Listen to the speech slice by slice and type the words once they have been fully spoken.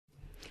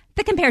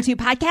The Compare To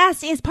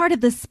podcast is part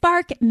of the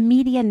Spark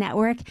Media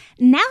Network,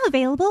 now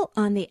available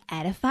on the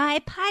Edify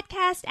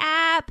podcast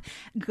app.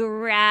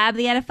 Grab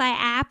the Edify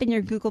app in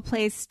your Google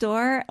Play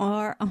Store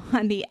or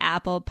on the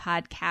Apple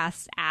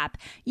Podcast app.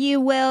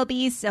 You will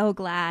be so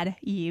glad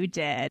you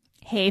did.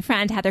 Hey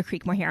friend, Heather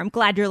Creekmore here. I'm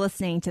glad you're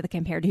listening to the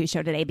Compare To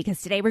show today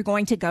because today we're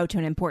going to go to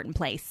an important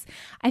place.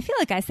 I feel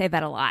like I say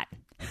that a lot,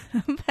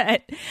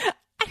 but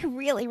I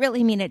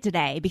really mean it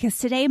today because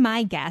today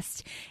my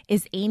guest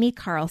is Amy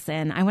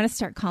Carlson. I want to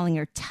start calling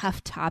her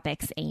Tough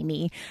Topics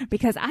Amy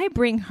because I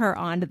bring her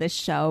onto the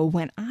show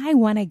when I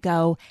want to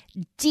go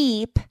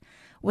deep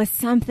with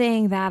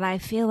something that I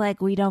feel like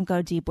we don't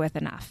go deep with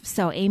enough.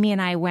 So Amy and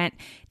I went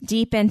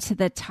deep into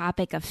the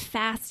topic of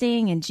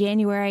fasting in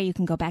January. You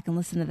can go back and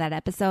listen to that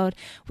episode.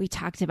 We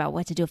talked about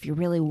what to do if you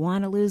really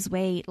want to lose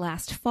weight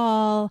last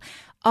fall.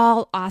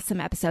 All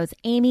awesome episodes.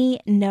 Amy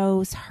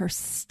knows her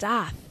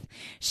stuff.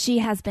 She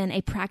has been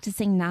a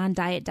practicing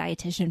non-diet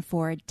dietitian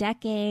for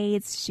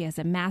decades. She has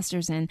a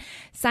master's in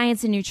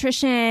science and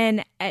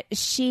nutrition.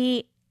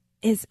 She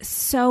is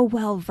so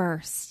well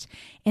versed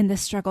in the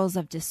struggles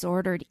of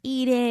disordered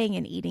eating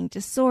and eating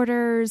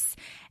disorders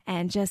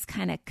and just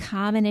kind of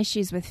common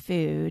issues with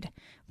food.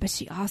 But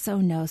she also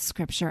knows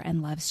scripture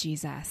and loves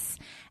Jesus.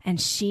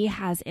 And she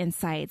has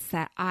insights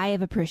that I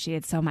have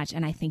appreciated so much,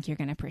 and I think you're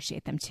going to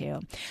appreciate them too.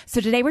 So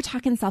today we're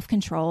talking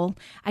self-control.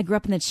 I grew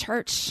up in the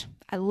church.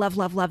 I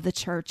love the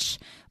church,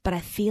 but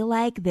I feel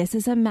like this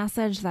is a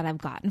message that I've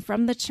gotten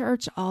from the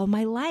church all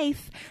my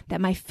life,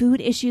 that my food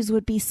issues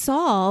would be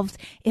solved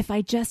if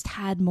I just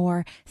had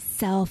more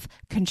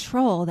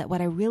self-control, that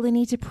what I really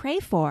need to pray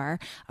for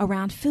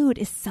around food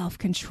is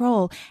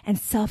self-control. And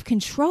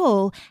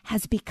self-control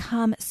has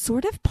become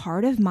sort of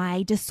part of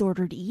my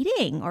disordered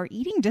eating or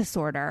eating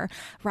disorder,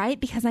 right?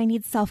 Because I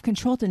need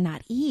self-control to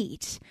not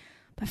eat.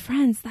 But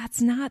friends,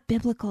 that's not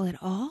biblical at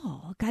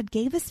all. God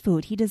gave us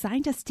food. He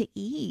designed us to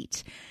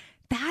eat.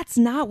 That's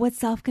not what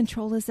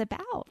self-control is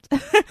about.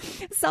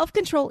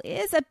 Self-control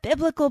is a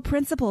biblical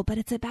principle, but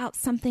it's about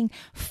something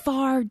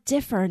far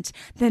different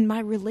than my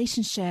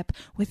relationship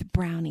with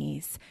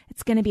brownies.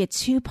 It's going to be a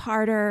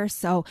two-parter,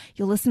 so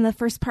you'll listen to the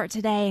first part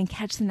today and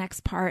catch the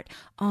next part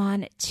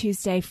on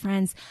Tuesday.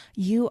 Friends,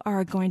 you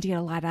are going to get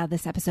a lot out of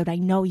this episode. I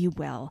know you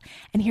will.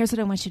 And here's what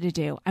I want you to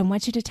do. I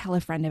want you to tell a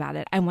friend about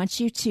it. I want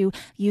you to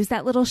use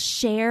that little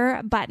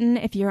share button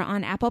if you're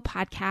on Apple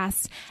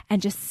Podcasts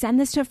and just send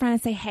this to a friend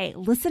and say, hey,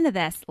 listen to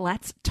this.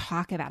 Let's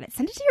talk about it.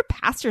 Send it to your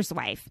pastor's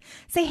wife.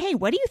 Say, hey,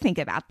 what do you think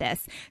about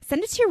this?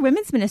 Send it to your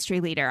women's ministry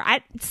leader.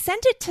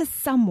 Send it to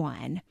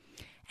someone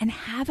and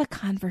have a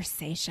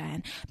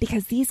conversation,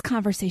 because these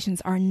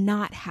conversations are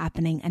not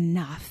happening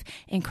enough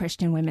in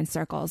Christian women's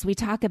circles. We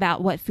talk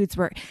about what foods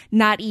we're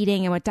not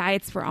eating and what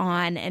diets we're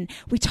on, and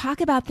we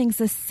talk about things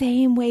the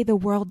same way the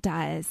world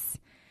does.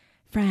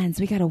 Friends,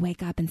 we got to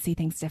wake up and see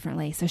things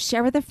differently. So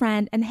share with a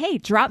friend and hey,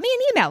 drop me an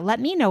email. Let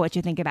me know what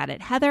you think about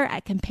it.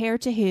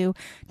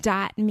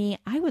 Heather@comparetowho.me.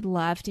 I would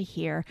love to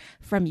hear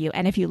from you.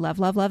 And if you love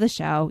the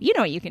show, you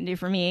know what you can do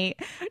for me.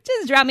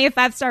 Just drop me a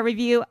 5-star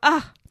review.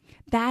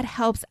 That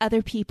helps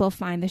other people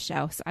find the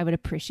show. So I would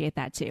appreciate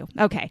that too.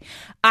 Okay,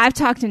 I've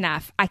talked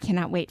enough. I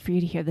cannot wait for you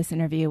to hear this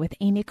interview with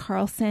Amy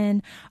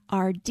Carlson,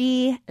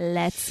 RD.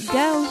 Let's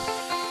go.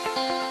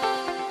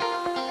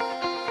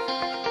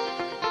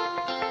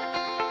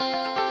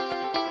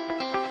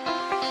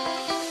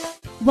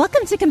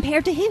 Welcome to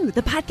Compare To Who,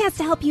 the podcast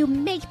to help you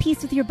make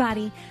peace with your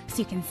body so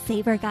you can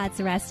savor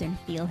God's rest and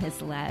feel His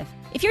love.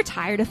 If you're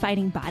tired of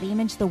fighting body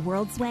image the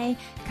world's way,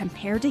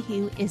 Compare To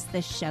Who is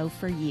the show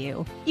for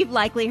you. You've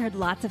likely heard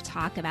lots of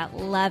talk about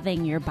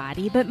loving your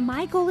body, but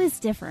my goal is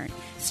different.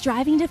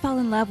 Striving to fall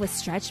in love with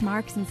stretch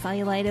marks and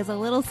cellulite is a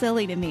little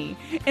silly to me.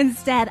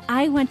 Instead,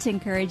 I want to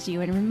encourage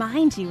you and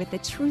remind you with the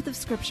truth of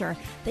Scripture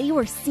that you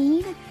are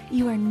seen,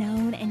 you are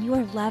known, and you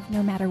are loved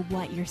no matter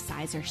what your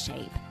size or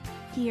shape.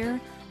 Here,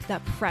 the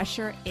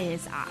pressure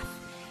is off.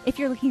 If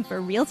you're looking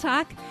for real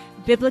talk,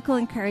 biblical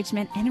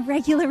encouragement, and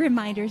regular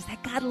reminders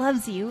that God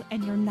loves you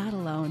and you're not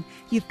alone,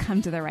 you've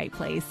come to the right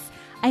place.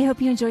 I hope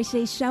you enjoy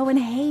today's show, and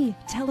hey,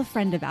 tell a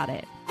friend about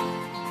it.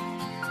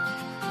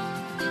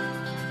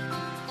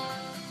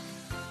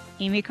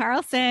 Amy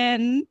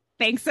Carlson,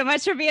 thanks so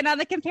much for being on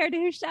the Compare To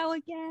Who show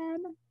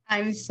again.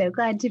 I'm so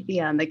glad to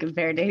be on the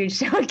Compare To Who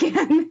show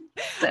again.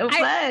 So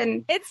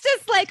fun. It's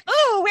just like,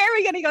 oh, where are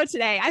we going to go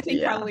today? I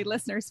think probably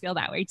listeners feel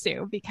that way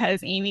too,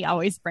 because Amy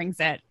always brings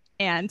it.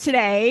 And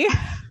today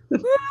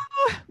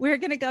we're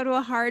going to go to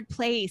a hard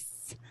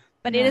place,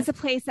 but it is a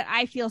place that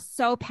I feel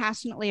so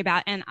passionately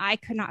about. And I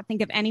could not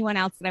think of anyone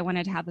else that I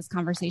wanted to have this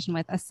conversation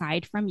with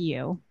aside from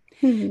you.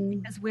 Mm-hmm.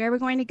 Because where we're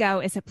going to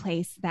go is a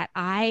place that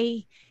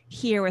I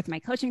hear with my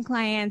coaching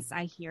clients.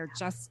 I hear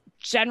just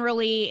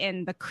generally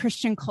in the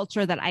Christian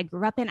culture that I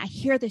grew up in. I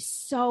hear this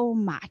so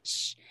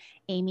much,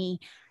 Amy.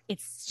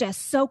 it's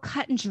just so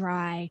cut and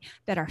dry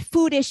that our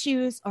food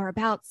issues are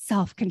about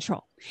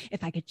self-control.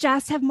 If I could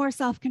just have more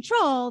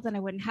self-control, then I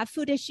wouldn't have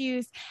food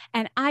issues.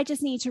 And I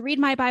just need to read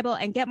my Bible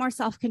and get more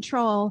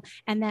self-control.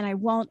 And then I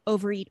won't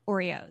overeat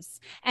Oreos.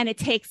 And it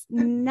takes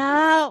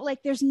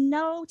there's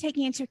no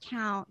taking into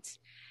account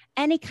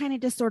any kind of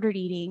disordered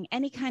eating,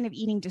 any kind of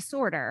eating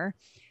disorder.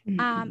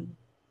 Mm-hmm.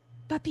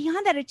 But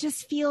beyond that, it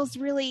just feels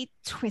really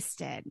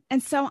twisted.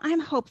 And so I'm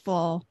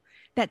hopeful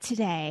that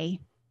today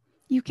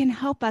you can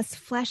help us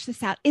flesh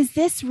this out. Is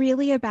this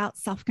really about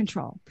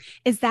self-control?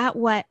 Is that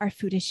what our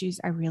food issues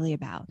are really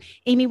about?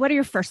 Amy, what are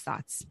your first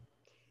thoughts?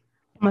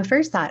 My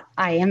first thought,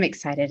 I am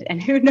excited,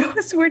 and who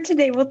knows where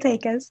today will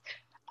take us.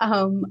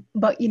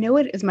 But you know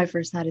what is my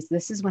first thought is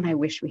this is when I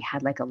wish we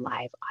had like a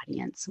live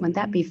audience. Wouldn't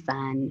that be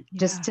fun?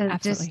 Yeah,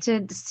 just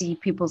to see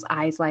people's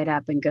eyes light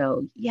up and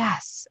go,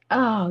 yes,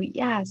 oh,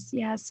 yes,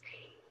 yes.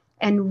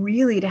 And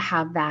really to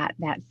have that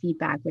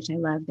feedback, which I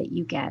love that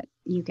you get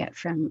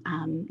from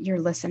your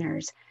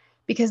listeners,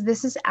 because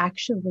this is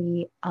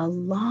actually a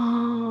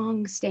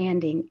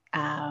long-standing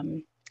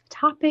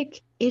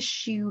topic,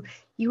 issue.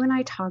 You and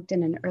I talked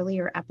in an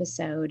earlier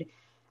episode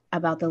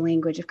about the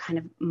language of kind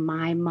of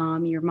my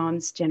mom, your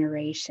mom's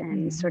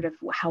generation, sort of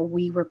how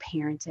we were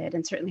parented,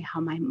 and certainly how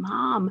my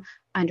mom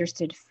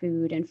understood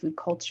food and food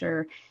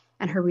culture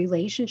and her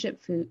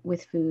relationship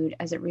with food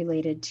as it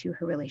related to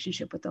her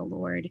relationship with the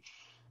Lord.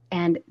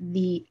 And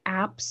the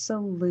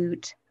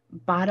absolute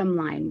bottom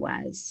line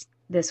was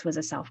this was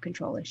a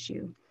self-control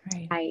issue.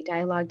 Right. I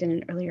dialogued in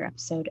an earlier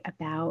episode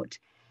about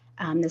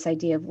this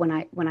idea of when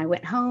I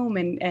went home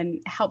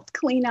and helped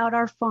clean out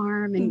our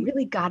farm and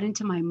really got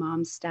into my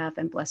mom's stuff,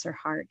 and bless her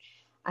heart,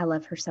 I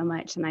love her so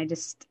much. And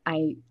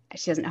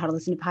she doesn't know how to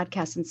listen to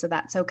podcasts, and so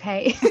that's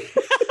okay.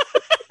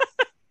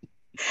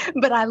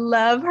 But I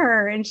love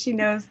her, and she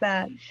knows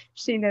that.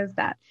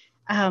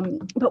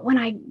 But when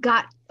I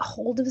got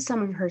hold of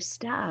some of her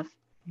stuff,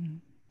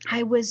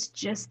 I was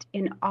just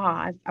in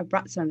awe. I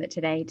brought some of it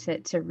today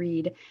to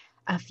read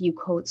a few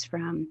quotes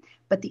from,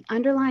 but the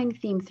underlying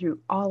theme through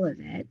all of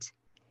it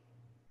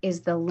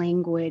is the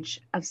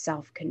language of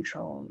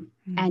self-control.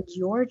 And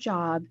your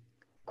job,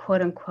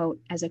 quote unquote,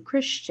 as a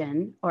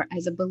Christian or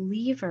as a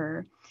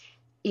believer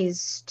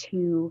is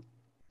to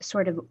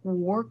sort of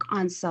work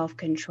on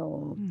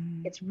self-control.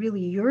 It's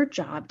really your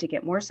job to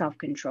get more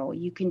self-control.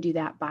 You can do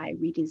that by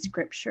reading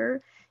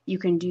scripture. You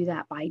can do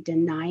that by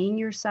denying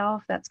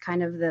yourself. That's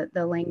kind of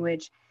the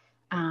language.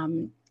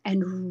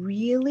 And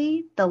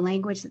really the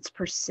language that's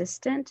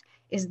persistent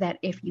is that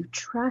if you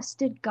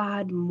trusted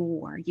God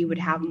more, you would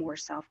have more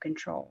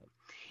self-control.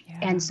 Yeah.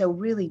 And so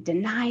really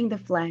denying the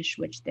flesh,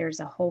 which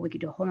we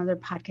could do a whole other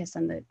podcast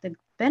on the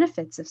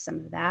benefits of some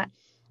of that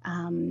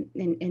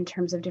in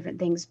terms of different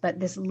things. But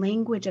this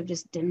language of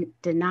just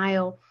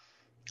denial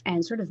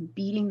and sort of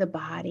beating the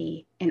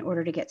body in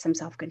order to get some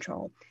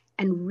self-control.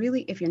 And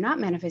really, if you're not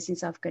manifesting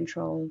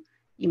self-control,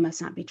 you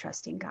must not be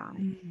trusting God.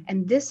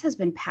 And this has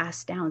been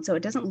passed down. So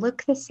it doesn't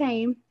look the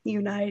same. You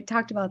and I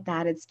talked about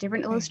that. It's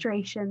different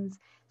illustrations,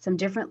 some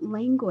different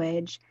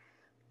language,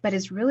 but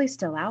it's really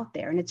still out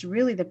there. And it's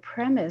really the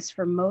premise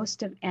for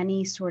most of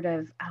any sort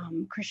of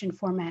Christian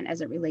format as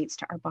it relates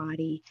to our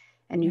body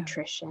and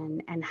nutrition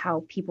and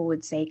how people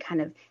would say kind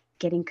of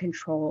getting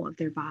control of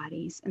their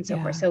bodies and so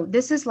forth. So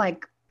this is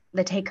like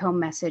the take-home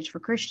message for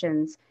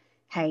Christians.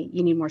 Hey,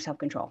 you need more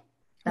self-control.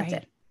 That's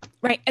it.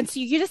 Right. And so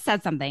you just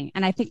said something,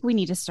 and I think we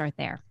need to start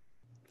there.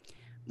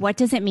 What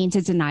does it mean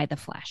to deny the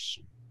flesh?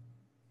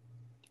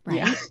 Right.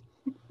 Yeah.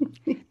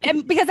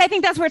 And because I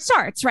think that's where it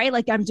starts, right?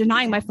 Like I'm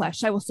denying my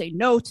flesh. I will say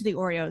no to the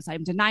Oreos.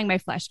 I'm denying my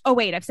flesh. Oh,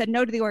 wait, I've said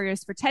no to the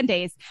Oreos for 10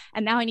 days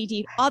and now I need to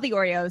eat all the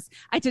Oreos.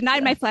 I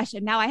denied my flesh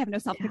and now I have no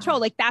self-control.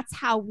 Like that's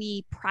how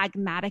we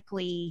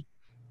pragmatically,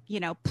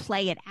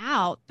 play it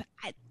out. But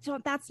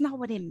that's not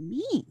what it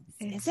means.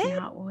 It's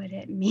not what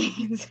it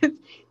means.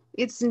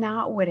 It's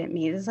not what it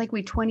means. It's like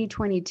we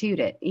 2022'd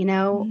it,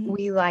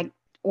 we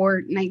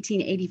or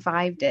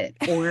 1985'd it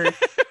or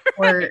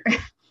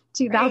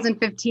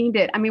 2015'd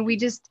it. I mean,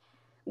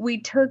 we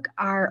took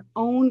our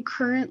own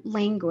current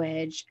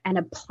language and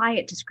apply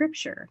it to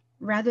scripture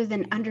rather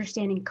than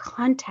understanding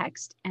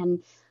context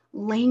and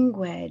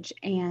language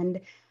and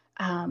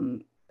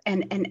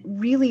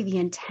really the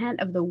intent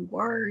of the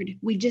word.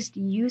 We just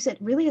use it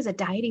really as a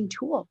dieting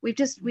tool. We've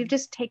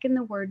just taken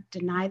the word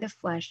deny the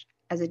flesh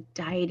as a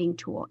dieting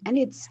tool, and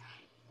it's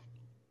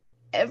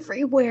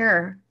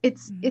everywhere.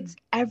 It's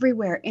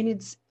everywhere. And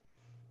it's,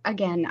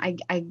 again,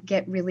 I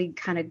get really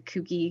kind of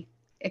kooky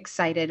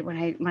excited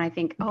when I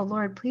think, oh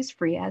Lord, please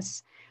free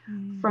us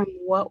from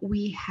what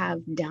we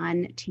have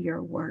done to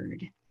your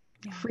word.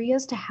 Yeah. Free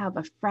us to have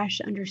a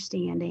fresh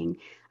understanding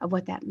of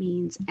what that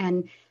means,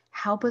 and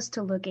help us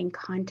to look in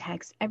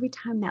context. Every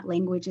time that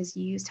language is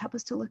used, help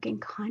us to look in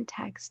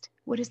context.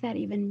 What does that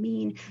even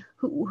mean?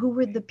 Who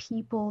were the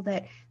people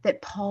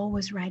that Paul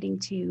was writing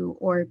to,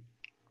 or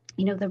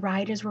the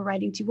writers were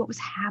writing to? What was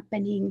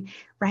happening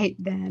right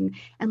then?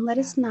 And let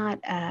us not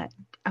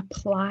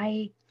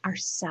apply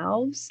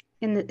ourselves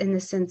in the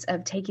sense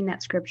of taking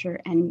that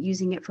scripture and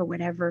using it for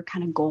whatever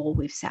kind of goal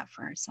we've set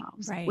for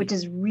ourselves, Right. which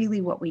is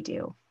really what we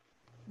do.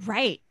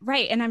 Right.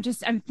 And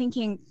I'm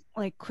thinking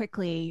like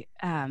quickly,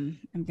 I'm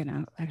going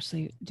to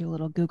actually do a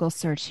little Google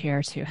search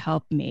here to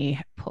help me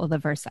pull the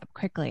verse up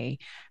quickly.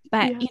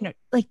 But,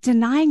 like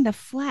denying the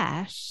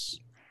flesh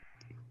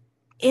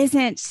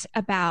isn't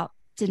about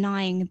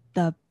denying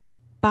the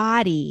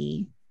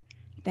body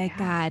that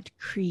God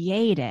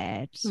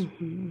created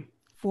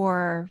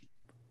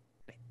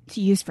to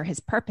use for his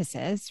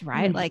purposes,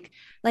 right? Like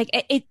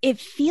it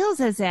feels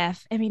as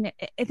if, I mean,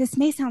 this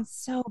may sound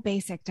so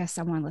basic to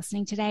someone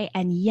listening today,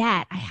 and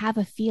yet I have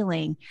a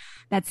feeling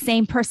that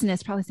same person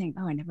is probably saying,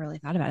 oh, I never really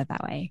thought about it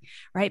that way,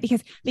 right?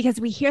 Because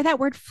we hear that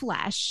word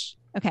flesh,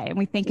 okay, and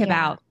we think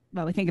about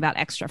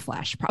extra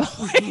flesh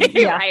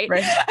probably, right?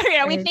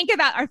 We think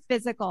about our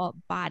physical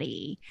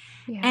body,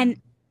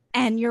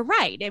 and you're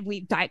right.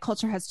 And diet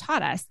culture has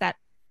taught us that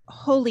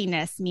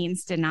holiness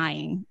means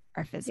denying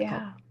our physical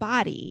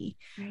body,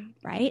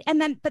 right?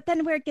 But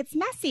then where it gets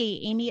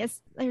messy, Amy, is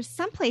there's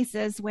some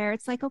places where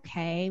it's like,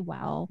 okay,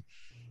 well,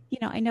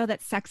 I know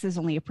that sex is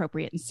only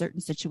appropriate in certain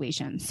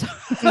situations,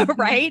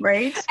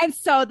 right? And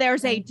so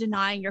there's a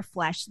denying your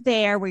flesh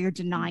there, where you're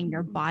denying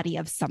your body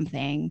of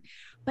something.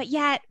 But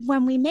yet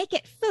when we make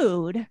it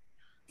food,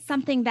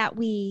 something that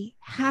we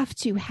have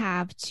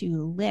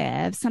to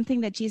live,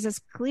 something that Jesus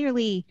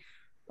clearly,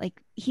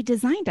 like, he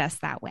designed us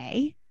that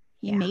way.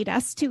 He made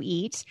us to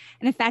eat.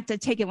 And in fact, to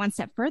take it one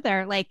step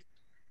further, like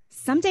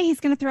someday he's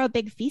going to throw a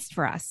big feast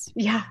for us.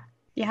 Yeah.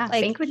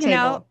 Like, banquet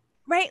table.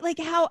 Right. Like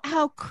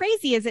how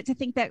crazy is it to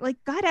think that like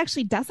God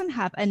actually doesn't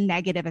have a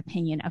negative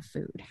opinion of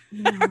food,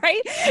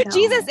 right? No.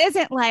 Jesus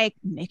isn't like,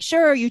 make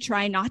sure you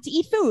try not to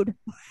eat food.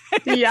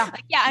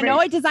 I know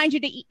I designed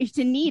you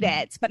to need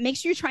it, but make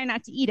sure you try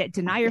not to eat it.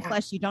 Deny your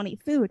flesh. You don't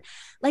eat food.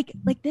 Like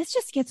this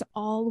just gets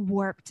all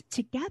worked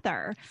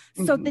together.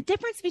 So the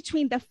difference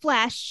between the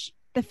flesh,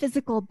 the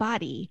physical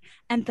body,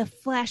 and the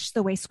flesh,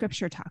 the way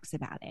scripture talks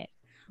about it.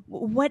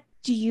 What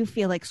do you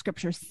feel like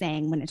scripture's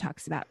saying when it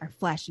talks about our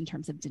flesh in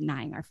terms of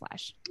denying our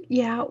flesh?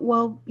 Yeah,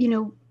 well,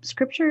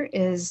 scripture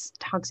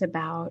talks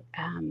about,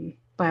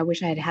 but I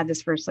wish I had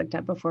this verse looked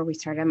up before we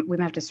started. We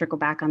might have to circle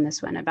back on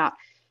this one about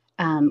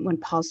when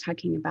Paul's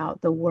talking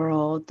about the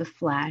world, the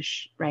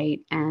flesh,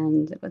 right?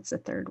 And what's the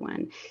third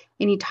one?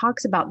 And he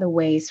talks about the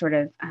way sort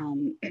of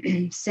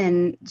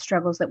sin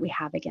struggles that we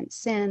have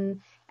against sin,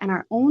 and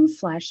our own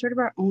flesh, sort of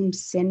our own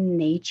sin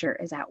nature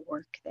is at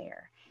work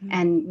there.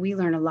 And we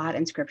learn a lot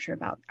in scripture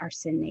about our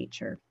sin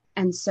nature.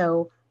 And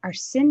so our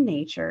sin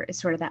nature is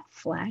sort of that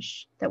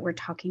flesh that we're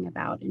talking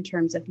about in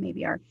terms of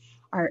maybe our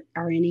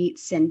innate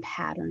sin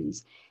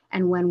patterns.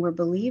 And when we're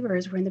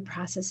believers, we're in the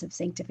process of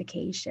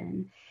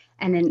sanctification.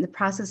 And in the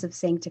process of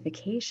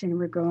sanctification,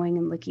 we're growing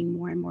and looking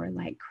more and more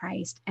like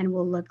Christ, and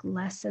we'll look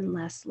less and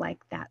less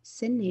like that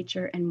sin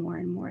nature and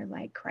more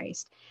like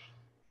Christ.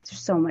 There's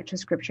so much of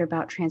scripture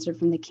about transferred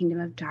from the kingdom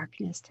of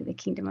darkness to the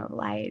kingdom of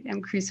light. I'm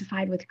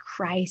crucified with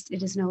Christ.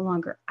 It is no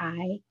longer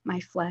I, my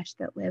flesh,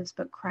 that lives,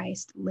 but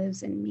Christ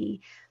lives in me.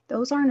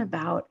 Those aren't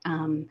about,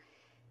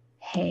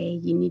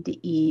 hey, you need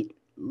to eat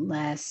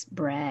less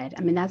bread.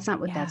 I mean, that's not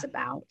what that's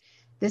about.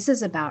 This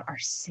is about our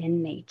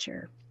sin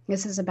nature.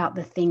 This is about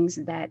the things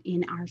that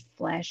in our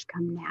flesh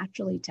come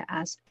naturally to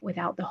us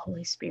without the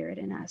Holy Spirit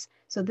in us.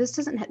 So this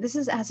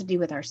has to do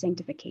with our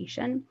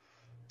sanctification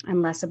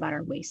and less about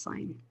our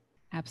waistline.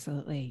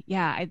 Absolutely.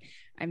 Yeah.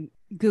 I'm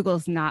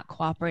Google's not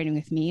cooperating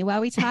with me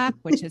while we talk,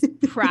 which is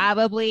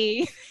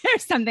probably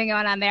there's something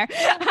going on there.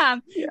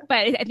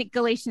 But I think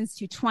Galatians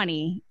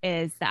 2:20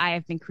 is that I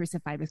have been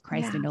crucified with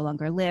Christ and no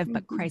longer live,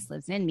 but Christ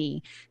lives in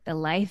me. The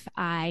life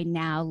I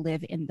now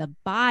live in the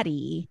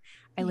body,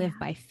 I live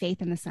by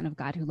faith in the Son of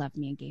God who loved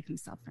me and gave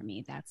himself for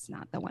me. That's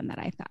not the one that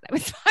I thought I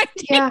was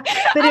finding. Yeah,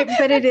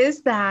 but it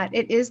is that.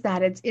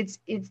 It's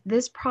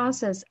this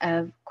process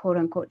of quote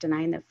unquote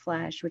denying the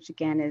flesh, which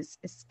again is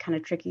kind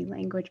of tricky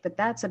language, but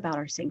that's about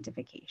our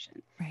sanctification.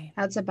 Right.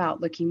 That's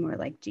about looking more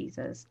like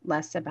Jesus,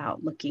 less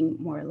about looking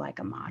more like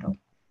a model.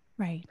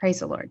 Right. Praise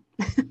the Lord.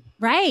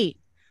 Right.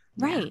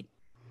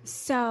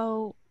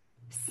 So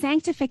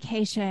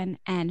sanctification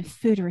and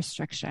food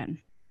restriction.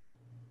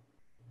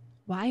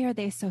 Why are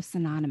they so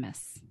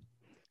synonymous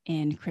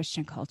in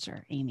Christian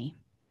culture, Amy?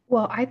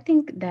 Well, I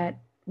think that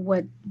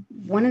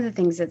one of the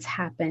things that's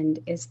happened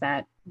is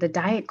that the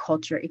diet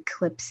culture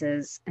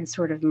eclipses and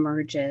sort of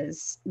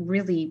merges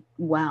really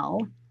well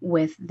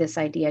with this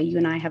idea. You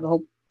and I have a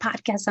whole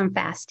podcast on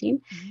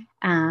fasting,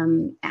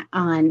 on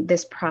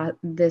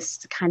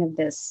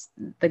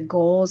the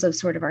goals of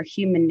sort of our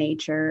human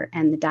nature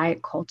and the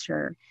diet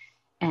culture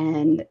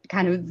and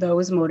kind of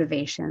those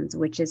motivations,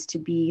 which is to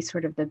be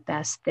sort of the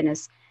best,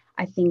 thinnest.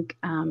 I think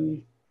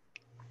I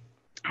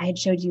had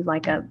showed you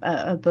like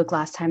a book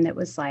last time that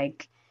was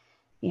like,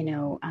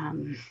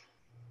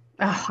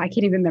 I can't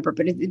even remember,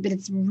 but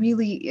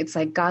it's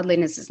like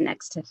godliness is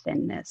next to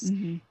thinness.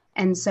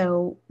 And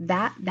so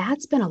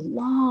that's been a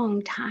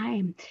long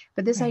time.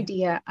 But this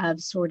idea of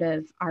sort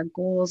of our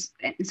goals,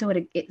 and so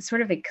it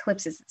sort of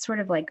eclipses, it sort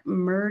of like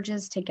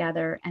merges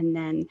together, and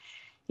then,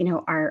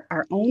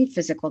 our own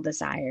physical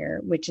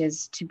desire, which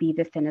is to be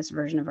the thinnest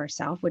version of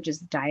ourselves, which is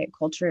diet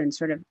culture and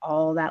sort of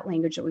all that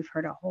language that we've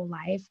heard our whole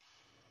life,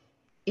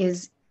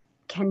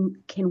 can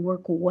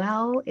work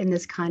well in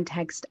this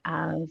context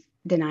of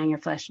denying our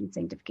flesh and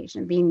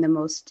sanctification, being the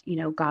most,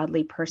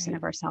 godly person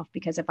of ourselves.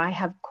 Because if I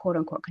have quote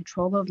unquote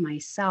control of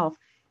myself,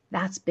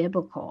 that's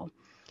biblical,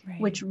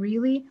 which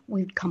really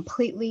we've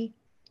completely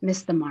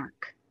missed the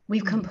mark.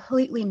 We've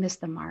completely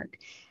missed the mark.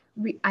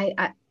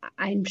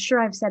 I'm sure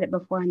I've said it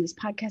before on this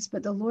podcast,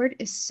 but the Lord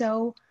is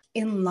so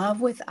in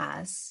love with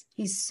us.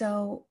 He's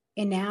so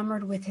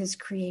enamored with his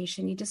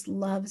creation. He just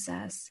loves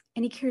us,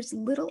 and he cares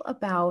little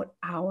about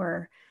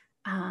our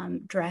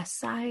dress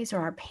size or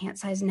our pant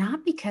size,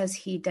 not because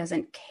he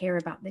doesn't care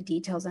about the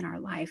details in our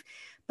life,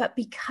 but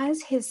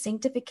because his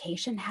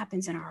sanctification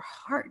happens in our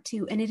heart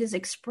too. And it is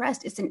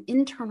expressed, it's an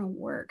internal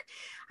work.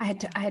 I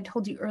had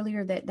told you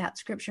earlier that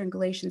scripture in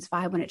Galatians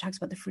 5, when it talks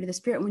about the fruit of the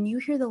Spirit, when you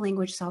hear the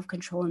language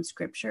self-control in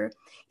scripture,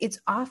 it's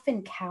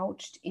often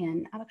couched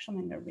in, I'm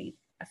going to read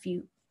a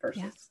few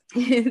verses.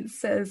 It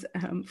says,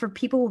 for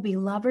people will be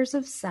lovers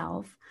of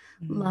self,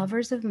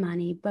 lovers of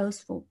money,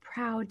 boastful,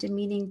 proud,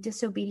 demeaning,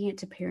 disobedient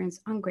to parents,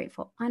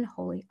 ungrateful,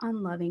 unholy,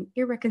 unloving,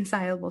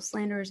 irreconcilable,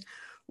 slanderers,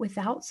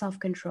 without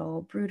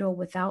self-control, brutal,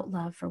 without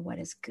love for what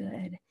is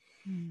good,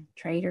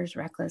 traitors,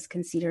 reckless,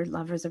 conceited,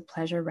 lovers of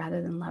pleasure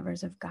rather than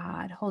lovers of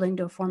God, holding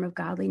to a form of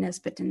godliness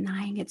but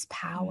denying its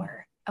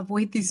power.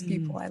 Avoid these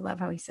people. I love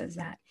how he says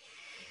that.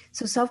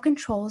 So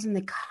self-control is in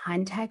the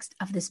context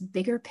of this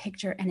bigger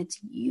picture, and it's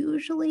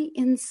usually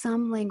in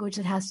some language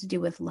that has to do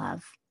with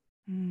love.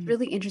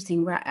 Really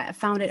interesting. Where I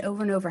found it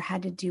over and over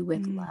had to do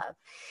with love.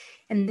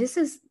 And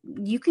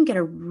you can get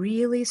a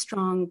really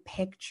strong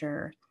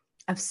picture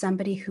of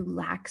somebody who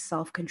lacks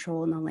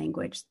self-control in the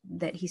language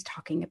that he's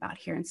talking about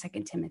here in 2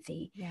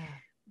 Timothy. Yeah.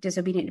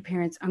 Disobedient to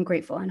parents,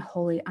 ungrateful,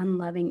 unholy,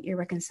 unloving,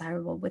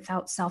 irreconcilable,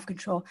 without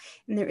self-control.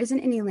 And there isn't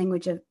any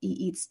language of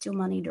eats too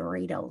many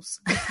Doritos.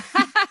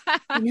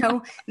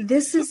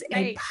 This is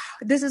a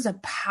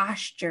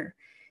posture.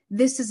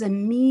 This is a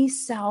me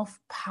self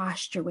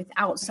posture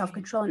without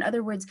self-control. In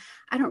other words,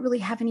 I don't really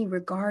have any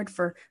regard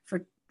for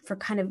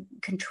kind of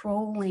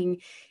controlling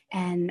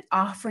and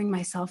offering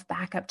myself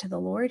back up to the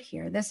Lord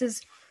here. This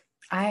is,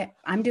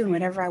 I'm doing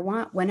whatever I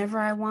want, whenever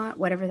I want,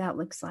 whatever that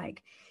looks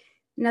like.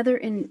 Another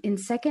in 2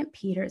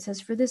 Peter, it says,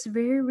 for this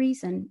very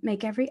reason,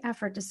 make every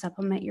effort to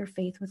supplement your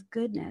faith with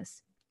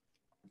goodness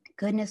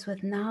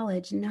with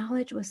knowledge,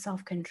 knowledge with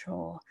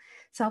self-control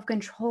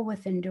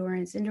with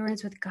endurance,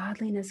 endurance with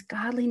godliness,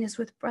 godliness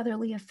with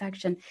brotherly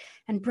affection,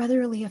 and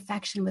brotherly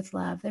affection with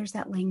love. There's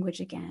that language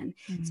again.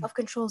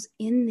 Self-control's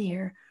in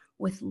there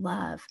with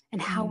love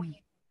and how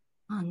we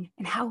and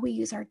how we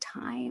use our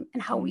time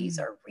and how we use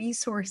our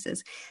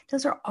resources.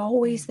 Those are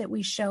always that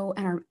we show,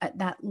 and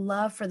that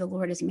love for the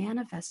Lord is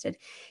manifested.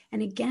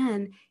 And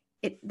again,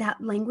 that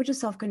language of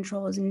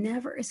self-control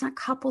it's not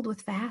coupled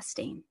with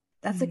fasting.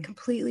 That's a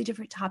completely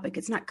different topic.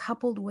 It's not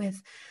coupled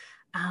with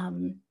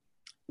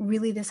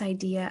really this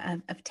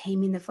idea of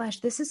taming the flesh.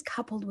 This is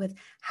coupled with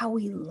how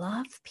we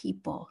love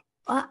people.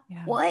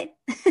 What?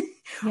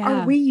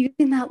 Are we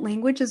using that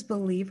language as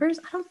believers?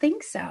 I don't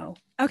think so.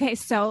 Okay,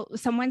 so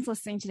someone's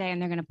listening today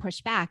and they're going to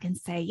push back and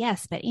say,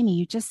 yes, but Amy,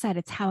 you just said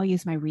it's how I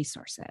use my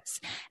resources.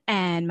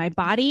 And my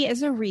body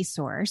is a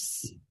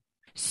resource.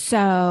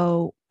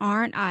 So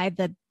aren't I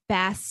the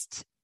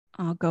best?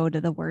 I'll go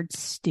to the word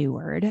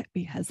steward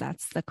because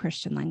that's the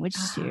Christian language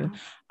too.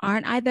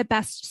 Aren't I the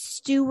best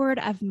steward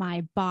of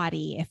my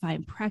body if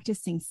I'm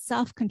practicing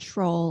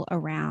self-control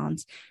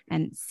around,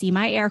 and see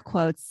my air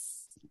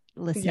quotes,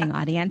 listening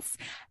audience,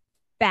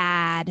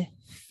 bad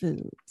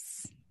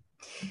foods?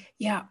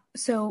 Yeah.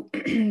 So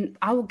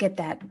I will get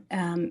that.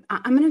 I'm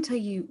going to tell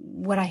you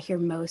what I hear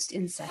most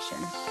in session.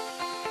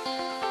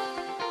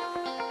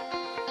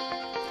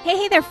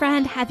 Hey there,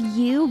 friend. Have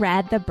you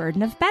read The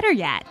Burden of Better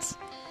yet?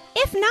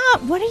 If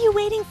not, what are you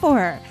waiting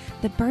for?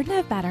 The Burden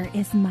of Better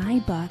is my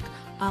book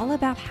all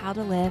about how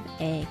to live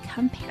a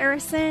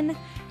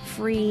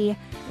comparison-free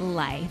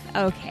life.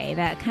 Okay,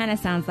 that kind of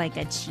sounds like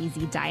a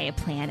cheesy diet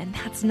plan, and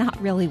that's not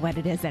really what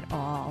it is at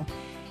all.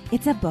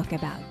 It's a book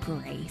about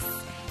grace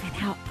and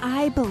how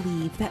I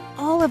believe that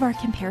all of our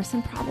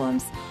comparison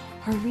problems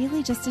are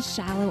really just a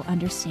shallow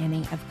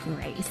understanding of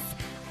grace.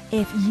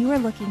 If you are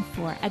looking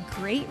for a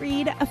great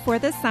read for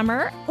the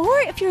summer,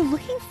 or if you're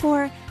looking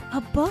for a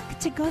book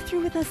to go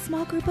through with a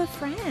small group of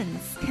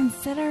friends,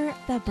 consider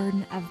The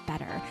Burden of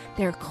Better.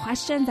 There are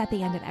questions at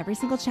the end of every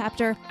single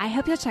chapter. I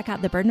hope you'll check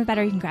out The Burden of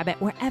Better. You can grab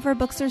it wherever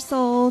books are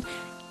sold.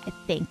 I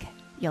think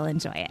you'll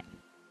enjoy it.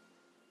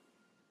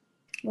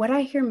 What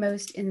I hear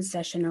most in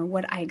session, or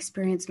what I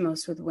experience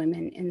most with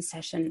women in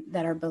session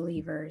that are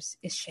believers,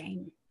 is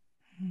shame.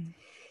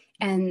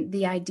 And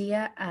the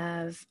idea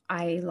of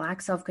I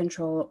lack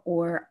self-control,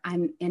 or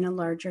I'm in a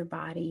larger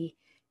body,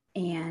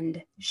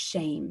 and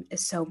shame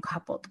is so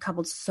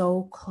coupled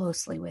so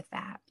closely with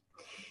that.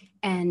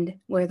 And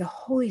where the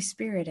Holy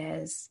Spirit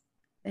is,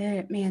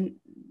 man,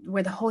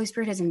 where the Holy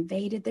Spirit has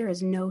invaded, there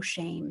is no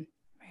shame.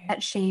 Right.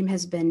 That shame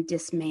has been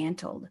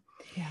dismantled.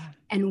 Yeah.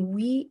 And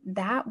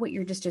what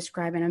you're just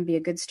describing, I'm be a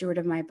good steward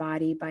of my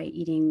body by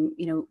eating,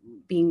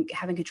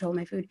 having control of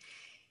my food.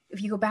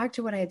 If you go back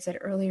to what I had said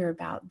earlier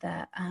about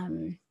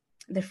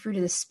the fruit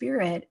of the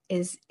Spirit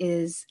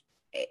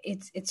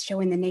it's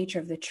showing the nature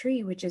of the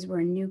tree, which is we're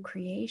a new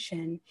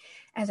creation.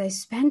 As I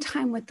spend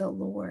time with the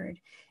Lord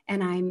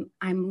and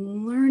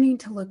I'm learning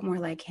to look more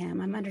like him,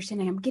 I'm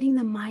understanding, I'm getting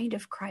the mind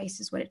of Christ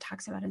is what it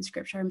talks about in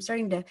scripture. I'm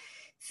starting to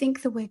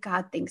think the way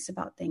God thinks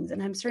about things.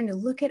 And I'm starting to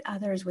look at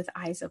others with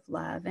eyes of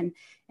love, and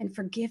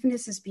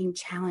forgiveness is being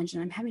challenged.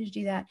 And I'm having to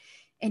do that.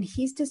 And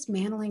he's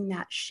dismantling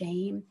that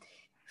shame.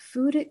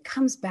 Food, it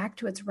comes back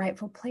to its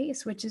rightful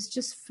place, which is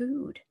just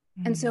food.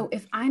 And so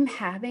if I'm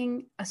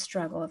having a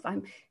struggle,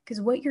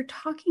 because what you're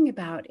talking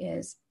about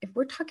is, if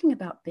we're talking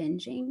about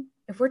binging,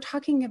 if we're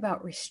talking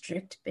about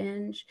restrict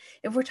binge,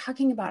 if we're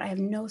talking about I have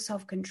no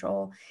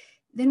self-control,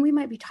 then we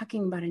might be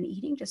talking about an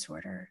eating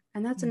disorder.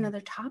 And that's another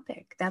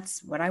topic.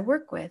 That's what I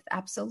work with.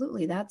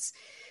 Absolutely. That's,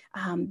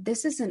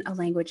 this isn't a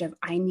language of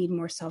I need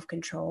more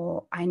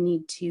self-control. I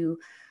need to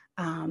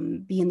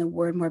be in the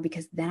word more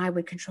because then I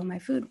would control my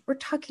food. We're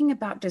talking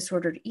about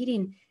disordered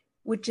eating,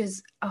 which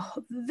is a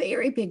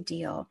very big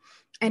deal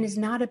and is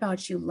not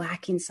about you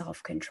lacking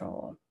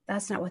self-control.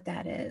 That's not what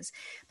that is.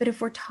 But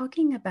if we're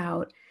talking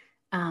about,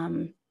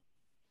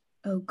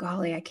 oh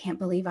golly, I can't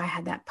believe I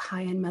had that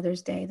pie on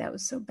Mother's Day. That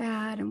was so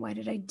bad. And why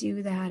did I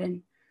do that?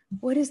 And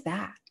what is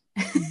that?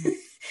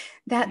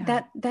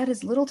 That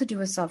is little to do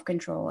with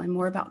self-control and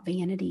more about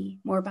vanity,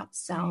 more about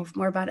self,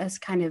 more about us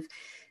kind of,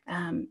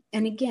 and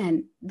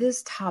again,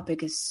 this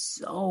topic is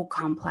so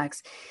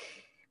complex.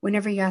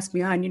 Whenever you ask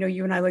me on,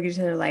 you and I look at each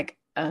other like,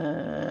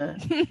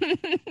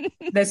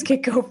 this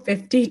could go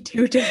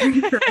 52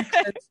 different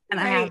directions. And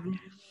I have no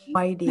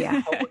idea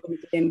how we're going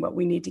to get in what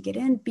we need to get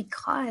in,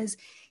 because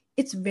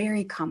it's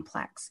very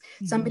complex.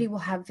 Somebody will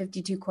have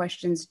 52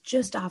 questions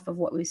just off of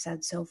what we've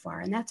said so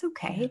far. And that's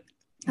okay. Yeah.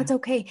 That's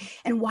okay.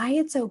 And why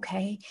it's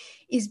okay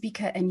is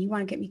because, and you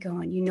want to get me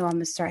going, I'm going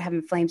to start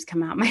having flames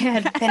come out my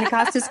head.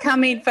 Pentecost is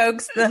coming,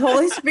 folks. The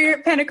Holy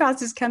Spirit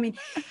Pentecost is coming,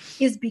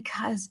 is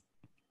because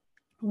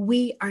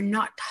we are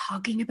not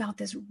talking about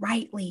this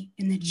rightly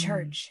in the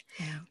church.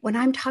 Yeah. When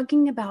I'm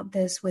talking about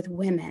this with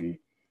women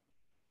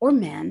or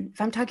men, if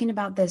I'm talking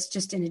about this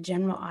just in a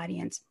general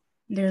audience,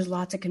 there's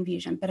lots of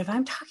confusion. But if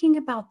I'm talking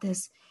about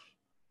this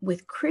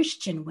with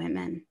Christian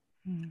women,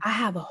 I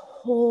have a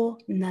whole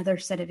nother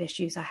set of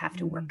issues I have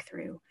to work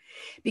through,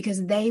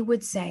 because they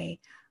would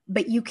say,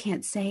 but you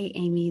can't say,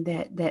 Amy,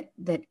 that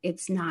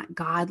it's not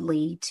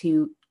godly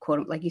to,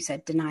 quote, like you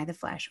said, deny the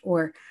flesh,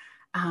 or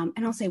and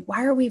I'll say,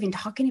 why are we even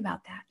talking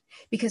about that?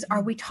 Because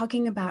are we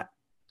talking about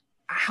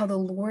how the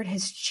Lord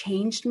has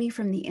changed me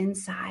from the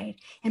inside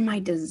and my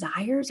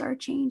desires are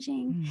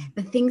changing?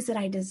 The things that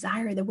I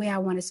desire, the way I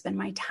want to spend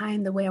my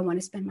time, the way I want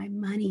to spend my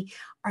money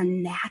are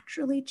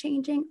naturally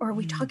changing? Or are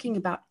we talking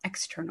about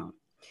external?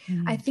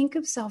 I think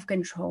of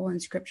self-control in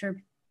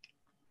scripture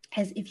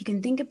as, if you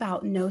can think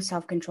about no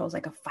self-control as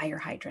like a fire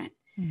hydrant.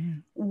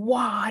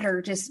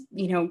 Water just,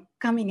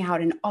 coming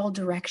out in all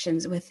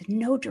directions with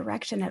no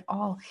direction at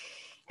all.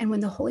 And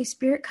when the Holy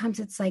Spirit comes,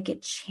 it's like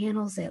it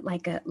channels it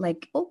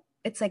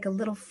it's like a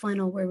little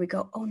funnel where we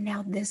go, oh,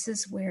 now this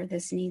is where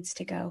this needs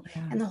to go.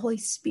 Yeah. And the Holy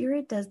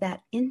Spirit does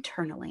that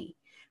internally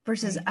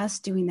versus us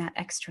doing that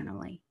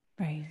externally.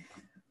 Right.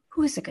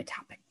 Who is a good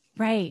topic?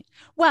 Right.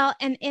 Well,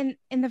 and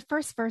in the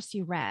first verse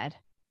you read,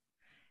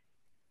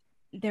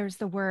 there's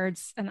the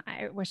words, and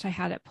I wish I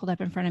had it pulled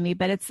up in front of me,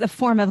 but it's the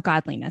form of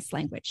godliness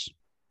language.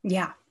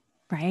 Yeah.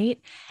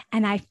 Right.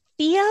 And I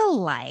feel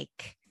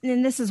like,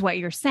 and this is what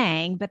you're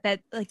saying, but that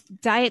like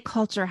diet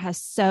culture has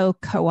so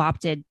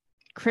co-opted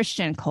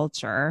Christian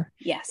culture,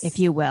 yes, if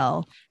you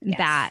will,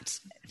 that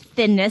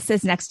thinness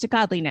is next to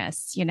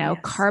godliness,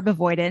 carb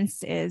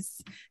avoidance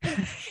is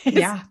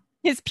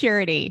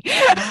purity.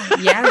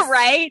 Yes.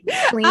 Right.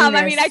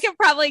 I mean, I could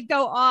probably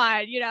go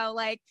on,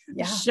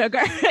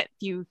 sugar,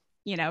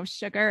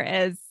 sugar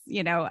is,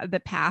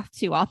 the path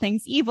to all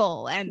things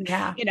evil. And,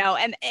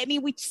 and I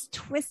mean, we just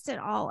twist it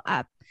all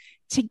up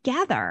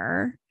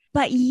together,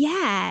 but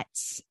yet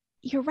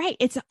you're right.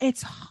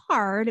 It's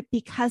hard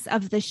because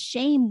of the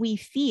shame we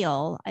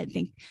feel. I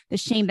think the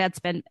shame that's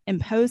been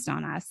imposed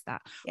on us,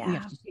 that you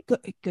have to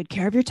take good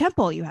care of your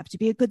temple. You have to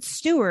be a good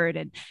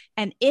steward.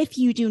 And if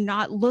you do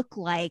not look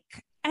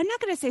like, I'm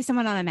not going to say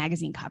someone on a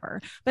magazine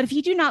cover, but if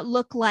you do not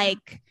look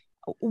like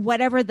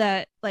whatever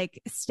the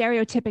like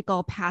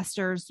stereotypical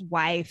pastor's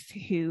wife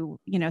who,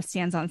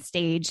 stands on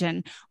stage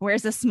and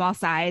wears a small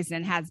size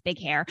and has big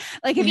hair,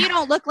 like if you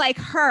don't look like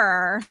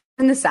her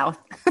in the South,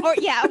 or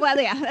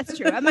that's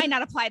true. It might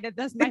not apply to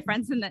those my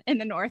friends in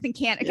the North, and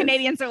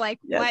Canadians are like,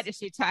 what is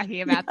she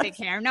talking about? Big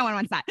hair? No one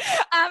wants that.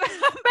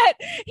 But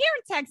here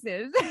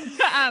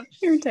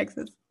in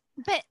Texas,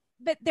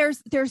 but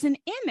there's an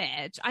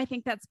image I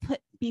think that's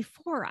put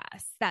before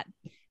us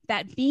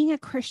that being a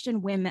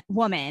Christian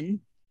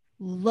woman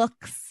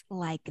looks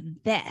like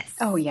this.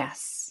 Oh,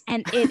 yes.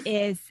 And it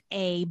is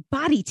a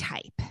body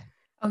type.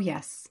 Oh,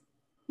 yes.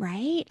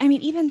 Right? I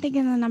mean, even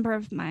thinking the number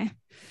of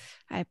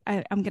I'm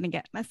going to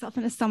get myself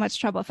into so much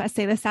trouble if I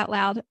say this out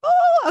loud.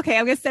 Oh, okay.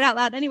 I'm going to say it out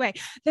loud anyway.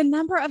 The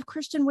number of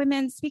Christian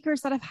women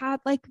speakers that have had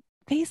like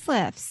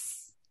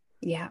facelifts.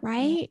 Yeah.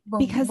 Right?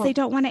 Because they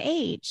don't want to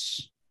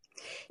age.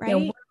 Right?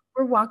 Yeah,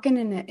 we're walking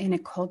in a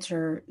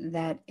culture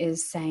that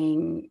is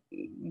saying,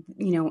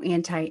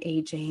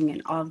 anti-aging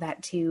and all of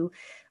that too,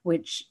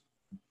 which,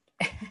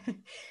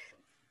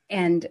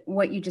 and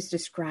what you just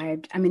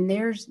described. I mean,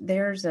 there's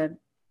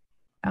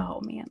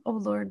oh man, oh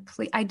Lord,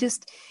 please.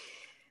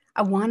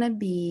 I want to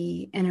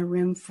be in a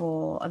room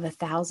full of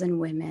 1,000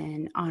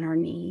 women on our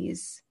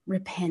knees,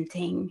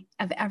 repenting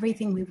of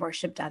everything we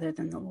worshiped other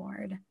than the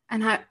Lord.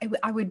 And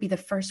I would be the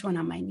first one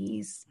on my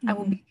knees. Mm-hmm. I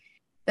will be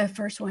the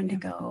first one to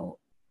go,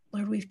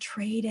 Lord,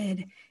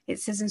 it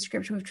says in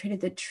scripture, we've traded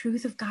the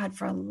truth of God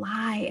for a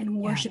lie and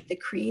worship the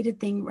created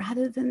thing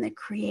rather than the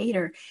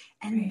creator.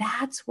 And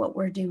that's what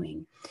we're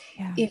doing.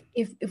 Yeah.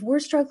 If we're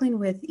struggling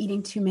with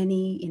eating too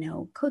many,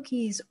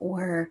 cookies,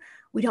 or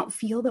we don't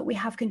feel that we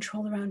have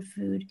control around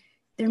food,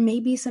 there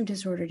may be some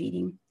disordered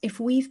eating. If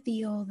we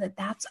feel that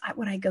that's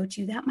what I go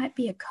to, that might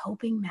be a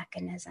coping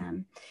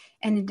mechanism.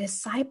 And in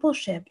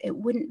discipleship, it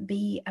wouldn't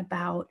be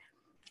about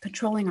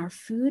controlling our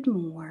food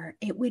more.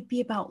 It would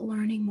be about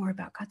learning more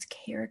about God's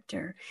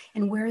character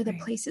and where are the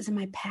places in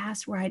my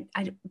past where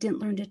I didn't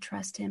learn to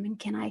trust him, and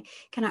can I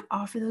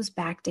offer those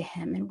back to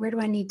him, and where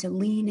do I need to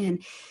lean in?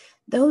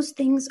 Those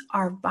things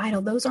are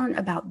vital. Those aren't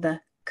about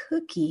the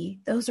cookie.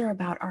 Those are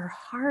about our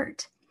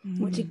heart,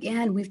 which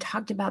again, we've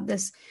talked about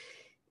this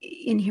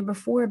in here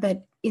before,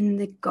 but in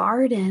the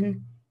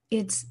garden,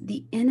 it's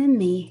the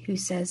enemy who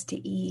says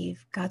to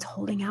Eve, God's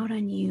holding out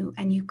on you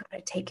and you've got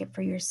to take it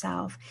for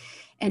yourself.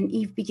 And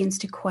Eve begins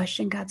to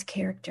question God's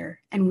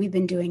character. And we've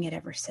been doing it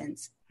ever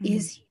since. Mm-hmm.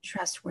 Is he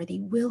trustworthy?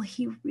 Will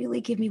he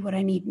really give me what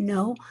I need?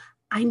 No,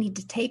 I need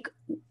to take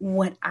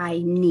what I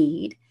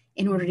need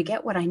in order to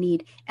get what I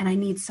need. And I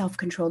need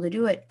self-control to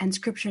do it. And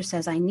scripture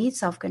says I need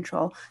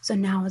self-control. So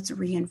now it's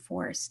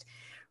reinforced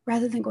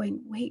rather than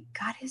going, wait,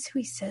 God is who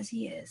he says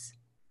he is.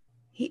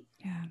 He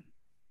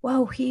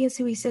is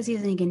who he says he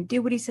is, and he can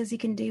do what he says he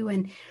can do.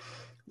 And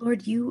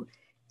Lord, you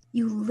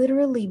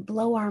literally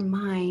blow our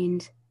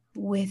mind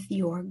with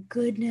your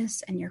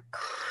goodness and your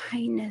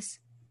kindness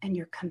and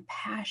your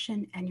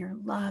compassion and your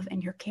love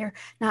and your care.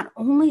 Not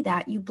only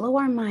that, you blow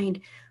our mind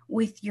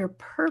with your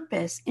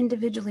purpose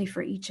individually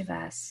for each of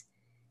us.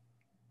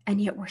 And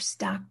yet we're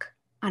stuck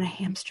on a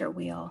hamster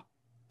wheel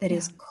that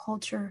is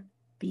culture,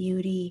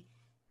 beauty,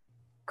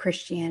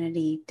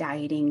 Christianity,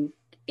 dieting,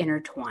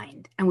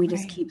 intertwined. And we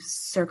just keep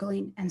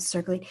circling and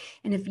circling.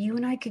 And if you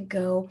and I could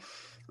go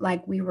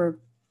like we were,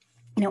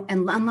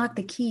 and unlock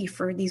the key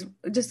for these,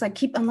 just like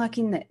keep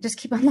unlocking it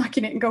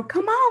and go,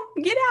 come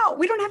on, get out.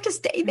 We don't have to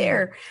stay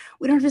there.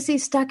 We don't have to stay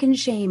stuck in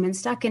shame and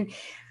stuck in,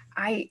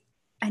 I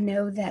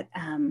know that,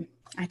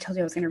 I told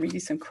you I was going to read you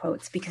some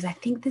quotes because I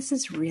think this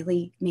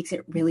makes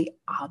it really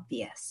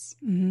obvious.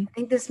 Mm-hmm. I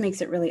think this makes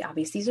it really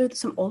obvious. These are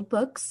some old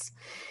books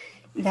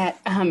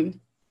that,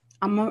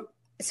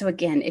 so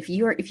again, if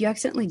you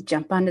accidentally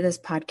jump onto this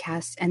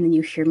podcast and then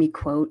you hear me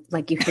quote,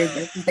 like you hear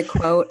the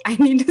quote, I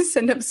need to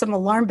send up some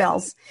alarm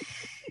bells.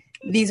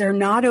 These are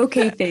not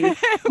okay things.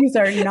 These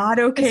are not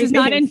okay things. This is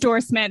not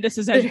endorsement. This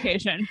is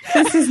education.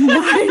 This is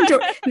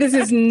not This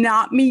is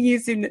not me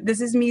using.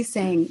 This is me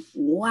saying,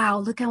 wow,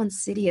 look how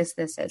insidious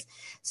this is.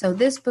 So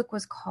this book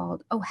was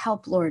called, Oh,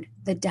 Help, Lord,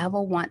 the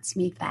Devil Wants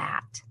Me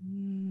Fat.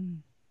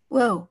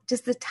 Whoa,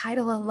 just the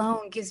title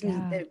alone gives me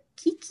the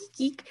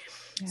geek.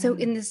 Yeah. So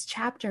in this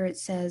chapter, it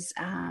says,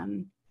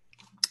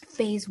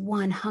 phase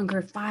 1,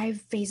 hunger,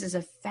 5 phases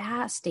of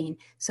fasting.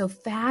 So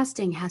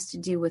fasting has to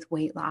do with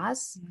weight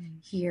loss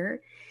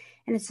here.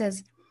 And it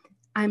says,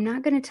 I'm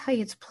not going to tell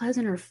you it's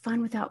pleasant or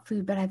fun without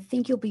food, but I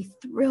think you'll be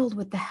thrilled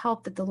with the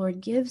help that the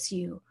Lord gives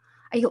you.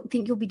 I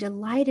think you'll be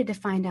delighted to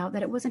find out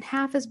that it wasn't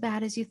half as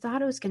bad as you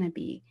thought it was going to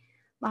be.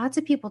 Lots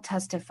of people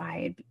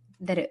testified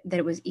that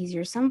it was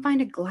easier. Some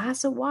find a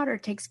glass of water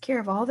takes care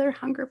of all their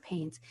hunger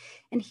pains.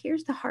 And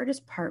here's the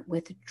hardest part: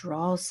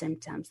 withdrawal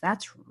symptoms.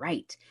 That's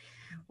right.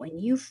 When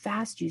you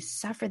fast, you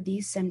suffer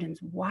these symptoms.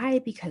 Why?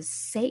 Because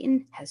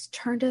Satan has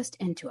turned us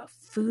into a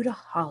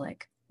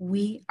foodaholic.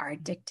 We are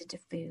addicted to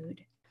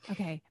food.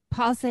 Okay.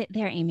 Pause it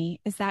there,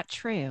 Amy. Is that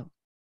true?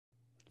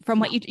 From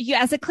what you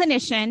as a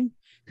clinician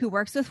who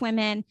works with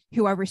women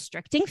who are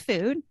restricting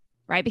food,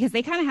 right? Because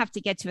they kind of have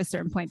to get to a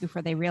certain point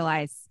before they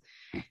realize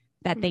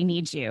that they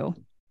need you,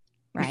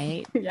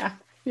 right? Yeah.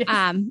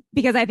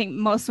 Because I think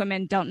most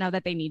women don't know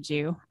that they need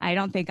you. I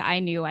don't think I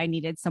knew I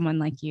needed someone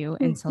like you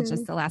until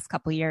just the last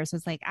couple of years. It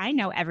was like, I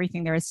know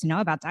everything there is to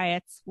know about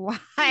diets.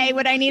 Why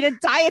would I need a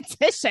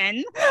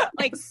dietitian?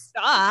 Like,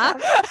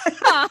 stop.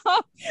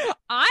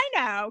 I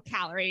know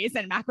calories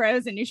and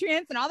macros and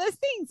nutrients and all those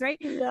things, right?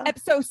 Yeah.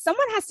 So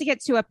someone has to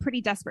get to a pretty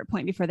desperate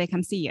point before they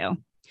come see you.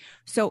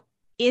 So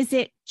is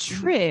it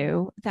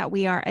true that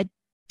we are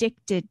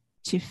addicted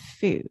to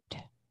food?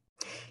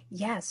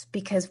 Yes,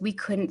 because we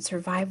couldn't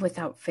survive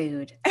without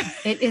food.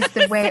 It is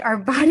the way our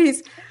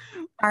bodies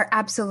are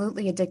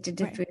absolutely addicted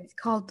to food. It's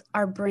called,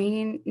 our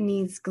brain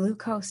needs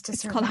glucose to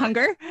survive. It's called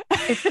hunger.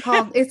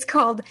 It's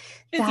called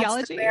Physiology.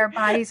 That's the way our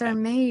bodies are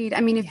made. I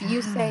mean, if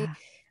you say,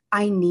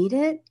 I need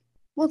it,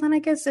 well, then I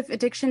guess if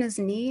addiction is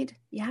need,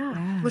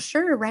 well,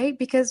 sure, right?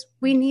 Because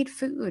we need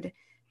food.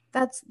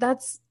 That's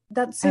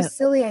so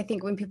silly, I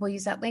think, when people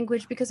use that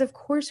language, because of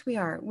course we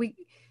are.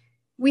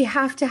 We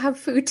have to have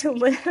food to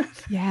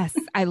live. Yes.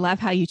 I love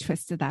how you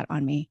twisted that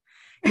on me.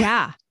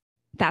 Yeah,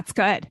 that's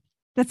good.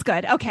 That's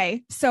good.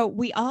 Okay. So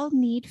we all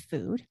need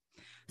food.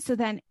 So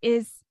then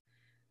the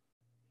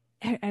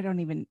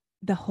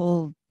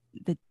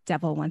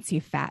devil wants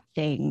you fat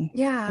thing.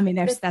 Yeah. I mean,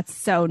 that's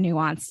so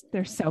nuanced.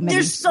 There's so many.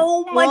 There's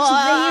so much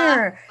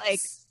there.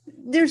 Like,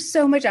 there's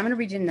so much. I'm going to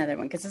read you another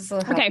one because this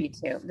will help you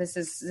too. This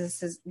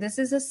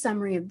is a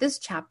summary of this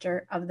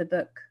chapter of the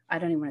book. I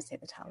don't even want to say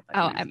the title.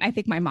 I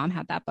think my mom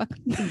had that book.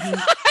 Mm-hmm.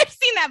 I've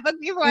seen that book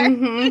before.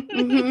 Mm-hmm,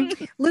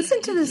 mm-hmm.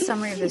 Listen to the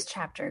summary of this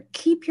chapter.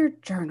 Keep your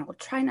journal.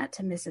 Try not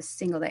to miss a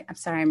single day. I'm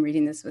sorry, I'm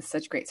reading this with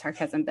such great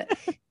sarcasm, but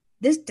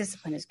this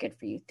discipline is good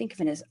for you. Think of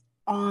it as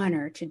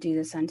honor to do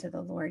this unto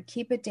the Lord.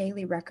 Keep a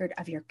daily record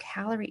of your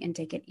calorie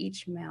intake at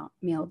each meal.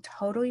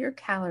 Total your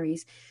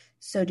calories,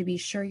 so to be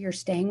sure you're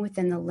staying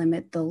within the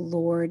limit the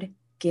Lord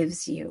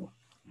gives you.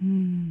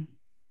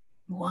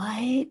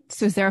 What?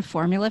 So is there a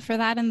formula for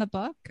that in the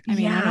book? I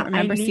mean, I don't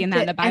remember seeing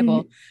that in the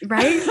Bible.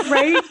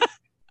 Right.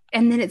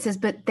 And then it says,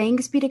 but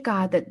thanks be to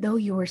God that though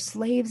you were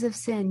slaves of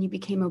sin, you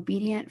became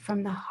obedient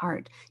from the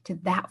heart to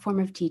that form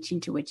of teaching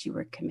to which you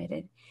were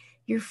committed.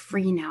 You're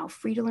free now,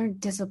 free to learn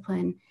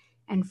discipline,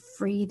 and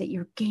free that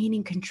you're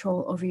gaining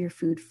control over your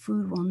food.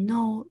 Food will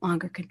no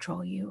longer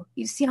control you.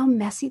 You see how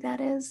messy that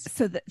is?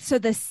 So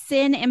the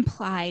sin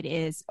implied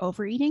is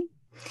overeating?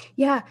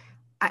 Yeah.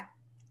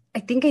 I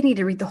think I need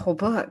to read the whole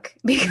book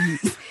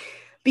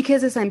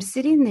because as I'm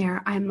sitting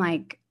there, I'm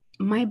like,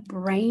 my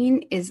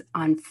brain is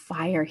on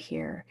fire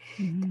here.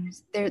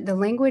 Mm-hmm. The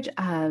language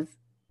of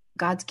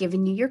God's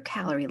given you your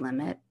calorie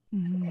limit.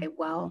 Mm-hmm. Okay,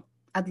 well,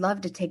 I'd love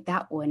to take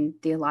that one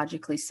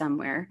theologically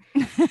somewhere.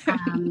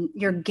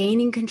 You're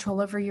gaining control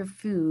over your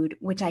food,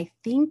 which I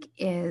think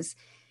the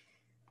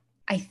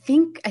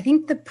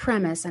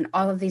premise on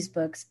all of these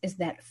books is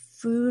that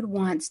food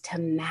wants to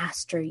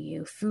master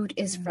you. Food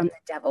is from the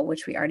devil,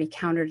 which we already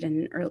countered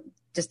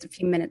just a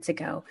few minutes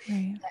ago.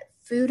 Right. That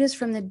food is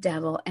from the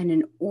devil, and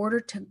in order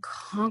to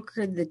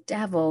conquer the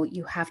devil,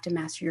 you have to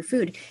master your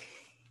food.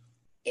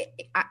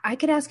 I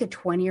could ask a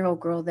 20-year-old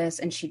girl this,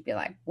 and she'd be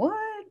like, "What?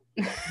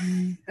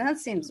 That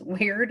seems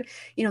weird."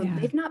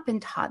 They've not been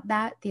taught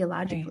that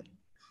theologically. Right.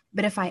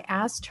 But if I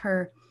asked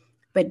her,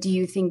 but do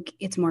you think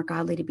it's more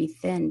godly to be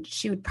thin?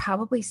 She would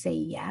probably say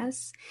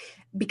yes,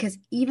 because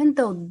even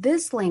though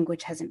this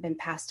language hasn't been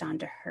passed on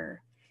to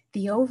her,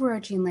 the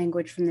overarching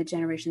language from the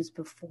generations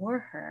before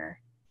her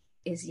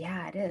is,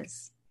 it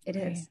is. It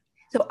is. Right.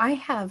 So I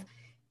have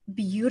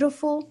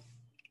beautiful,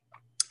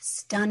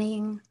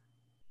 stunning,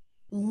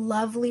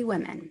 lovely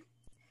women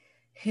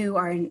who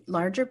are in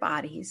larger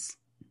bodies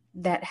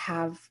that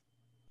have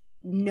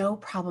no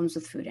problems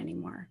with food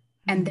anymore.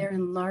 And they're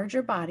in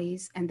larger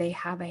bodies and they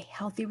have a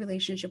healthy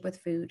relationship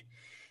with food.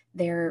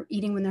 They're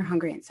eating when they're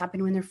hungry and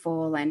stopping when they're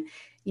full and,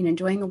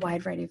 enjoying a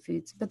wide variety of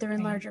foods, but they're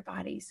in larger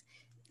bodies.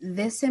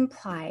 This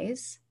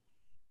implies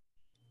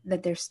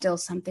that there's still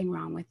something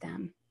wrong with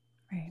them.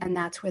 Right. And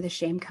that's where the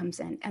shame comes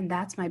in. And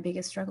that's my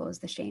biggest struggle, is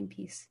the shame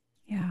piece.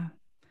 Yeah.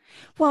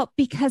 Well,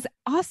 because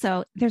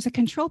also there's a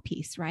control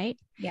piece, right?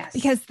 Yes.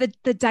 Because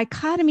the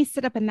dichotomy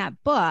set up in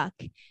that book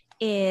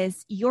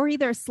is you're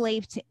either a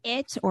slave to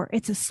it or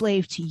it's a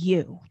slave to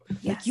you.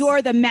 Yes. Like,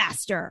 you're the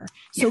master.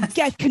 So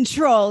get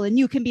control and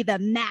you can be the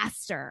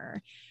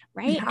master.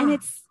 Right. Yeah. And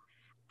it's,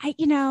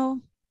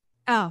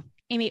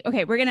 Amy,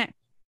 okay, we're going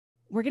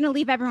to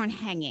leave everyone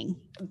hanging.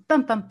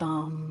 Bum, bum,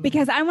 bum.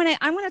 Because I want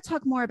to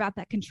talk more about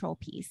that control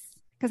piece,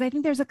 because I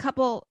think there's a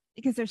couple,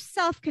 because there's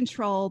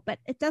self-control, but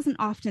it doesn't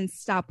often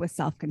stop with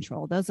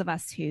self-control. Those of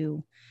us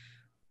who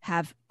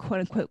have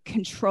quote unquote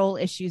control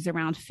issues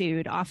around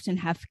food often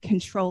have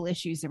control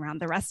issues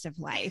around the rest of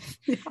life.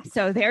 Yeah.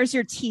 So there's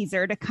your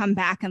teaser to come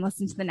back and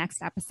listen to the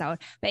next episode.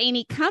 But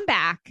Amy, come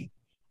back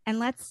and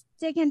let's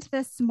dig into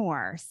this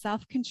more.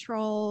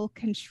 Self-control,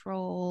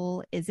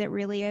 control. Is it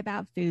really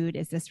about food?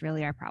 Is this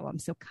really our problem?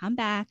 So come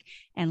back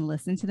and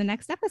listen to the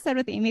next episode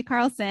with Amy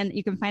Carlson.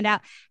 You can find out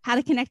how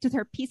to connect with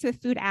her Peace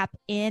with Food app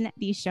in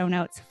the show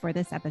notes for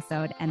this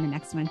episode and the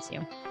next one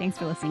too. Thanks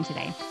for listening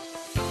today.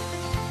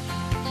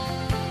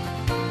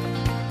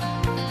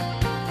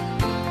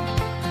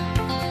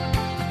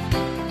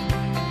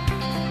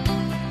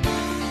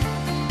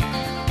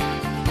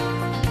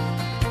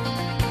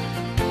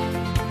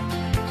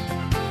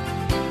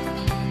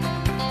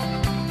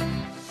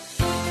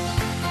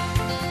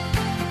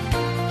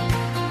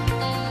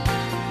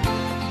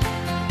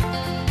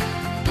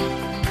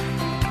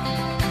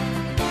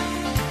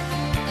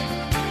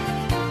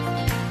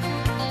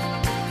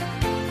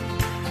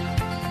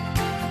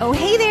 Oh,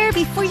 hey there,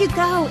 before you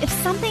go, if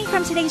something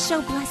from today's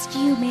show blessed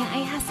you, may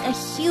I ask a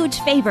huge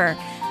favor?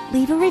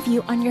 Leave a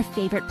review on your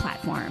favorite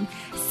platform.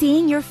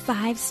 Seeing your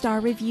 5-star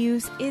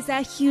reviews is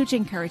a huge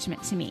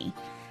encouragement to me.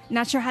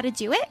 Not sure how to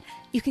do it?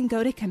 You can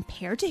go to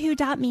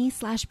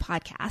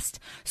comparedtowho.me/podcast,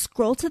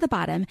 scroll to the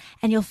bottom,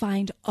 and you'll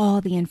find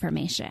all the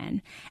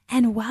information.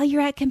 And while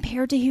you're at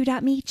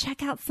comparedtowho.me,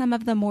 check out some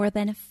of the more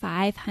than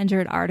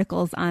 500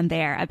 articles on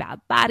there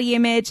about body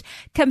image,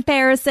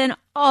 comparison,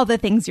 all the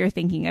things you're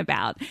thinking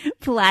about.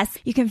 Plus,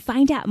 you can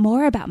find out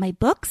more about my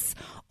books,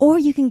 or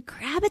you can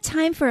grab a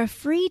time for a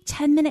free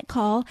 10-minute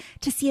call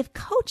to see if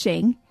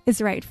coaching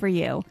is right for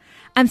you.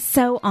 I'm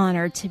so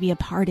honored to be a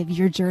part of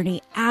your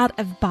journey out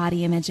of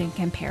body image and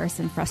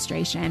comparison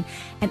frustration,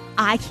 and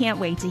I can't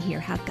wait to hear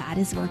how God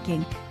is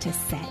working to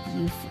set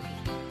you free.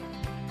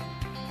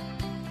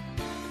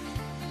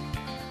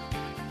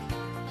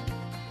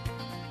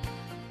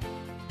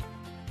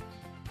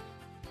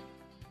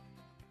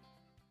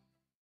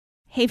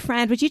 Hey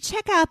friend, would you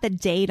check out the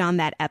date on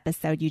that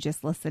episode you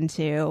just listened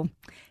to?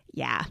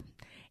 Yeah,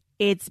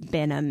 it's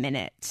been a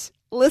minute.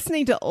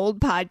 Listening to old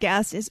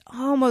podcasts is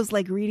almost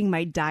like reading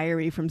my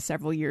diary from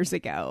several years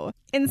ago.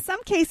 In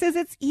some cases,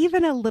 it's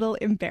even a little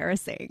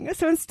embarrassing.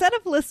 So instead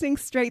of listening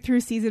straight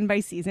through season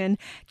by season,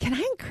 can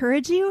I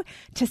encourage you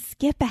to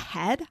skip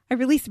ahead? I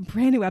release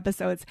brand new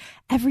episodes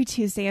every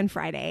Tuesday and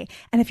Friday.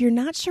 And if you're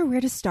not sure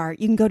where to start,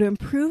 you can go to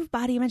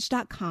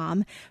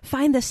improvebodyimage.com,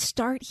 find the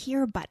Start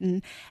Here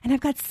button, and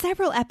I've got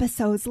several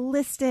episodes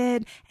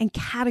listed and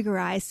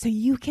categorized so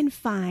you can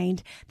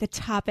find the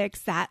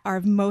topics that are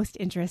of most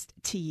interest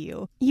to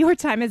you. Your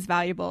time is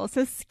valuable,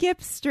 so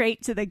skip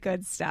straight to the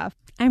good stuff.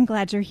 I'm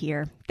glad you're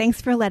here. Thanks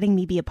for letting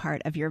me be a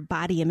part of your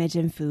body image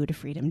and food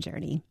freedom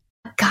journey.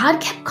 God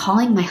kept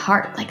calling my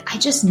heart. Like, I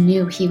just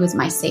knew he was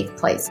my safe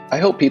place. I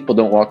hope people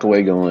don't walk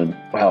away going,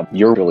 wow,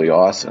 you're really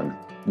awesome.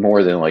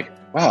 More than like,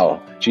 wow,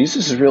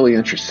 Jesus is really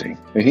interesting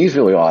and he's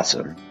really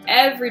awesome.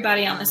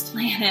 Everybody on this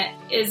planet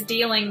is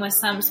dealing with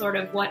some sort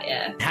of what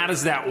if. How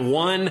does that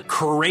one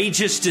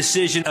courageous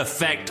decision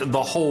affect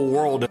the whole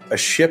world? A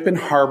ship in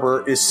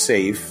harbor is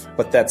safe,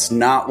 but that's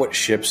not what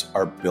ships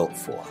are built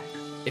for.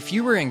 If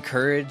you were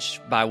encouraged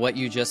by what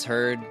you just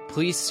heard,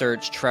 please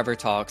search Trevor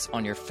Talks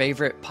on your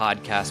favorite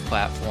podcast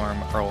platform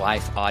or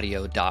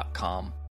lifeaudio.com.